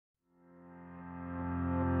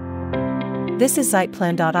This is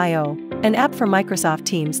Zeitplan.io, an app for Microsoft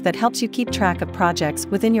Teams that helps you keep track of projects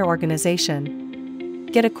within your organization.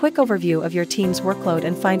 Get a quick overview of your team's workload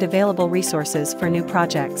and find available resources for new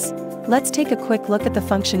projects. Let's take a quick look at the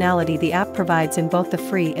functionality the app provides in both the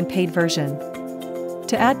free and paid version.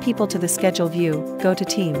 To add people to the schedule view, go to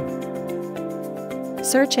Team.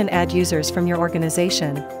 Search and add users from your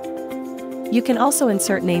organization. You can also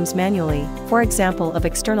insert names manually, for example of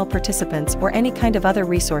external participants or any kind of other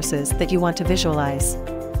resources that you want to visualize.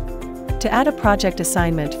 To add a project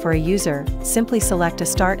assignment for a user, simply select a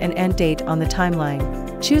start and end date on the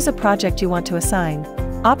timeline. Choose a project you want to assign.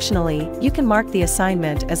 Optionally, you can mark the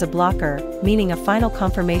assignment as a blocker, meaning a final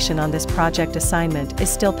confirmation on this project assignment is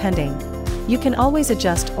still pending. You can always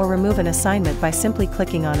adjust or remove an assignment by simply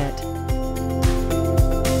clicking on it.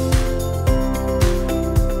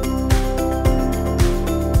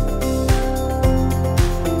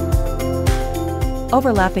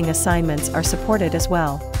 Overlapping assignments are supported as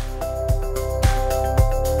well.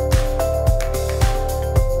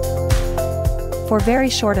 For very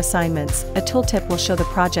short assignments, a tooltip will show the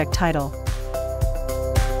project title.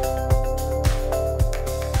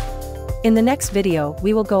 In the next video,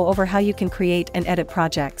 we will go over how you can create and edit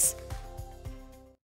projects.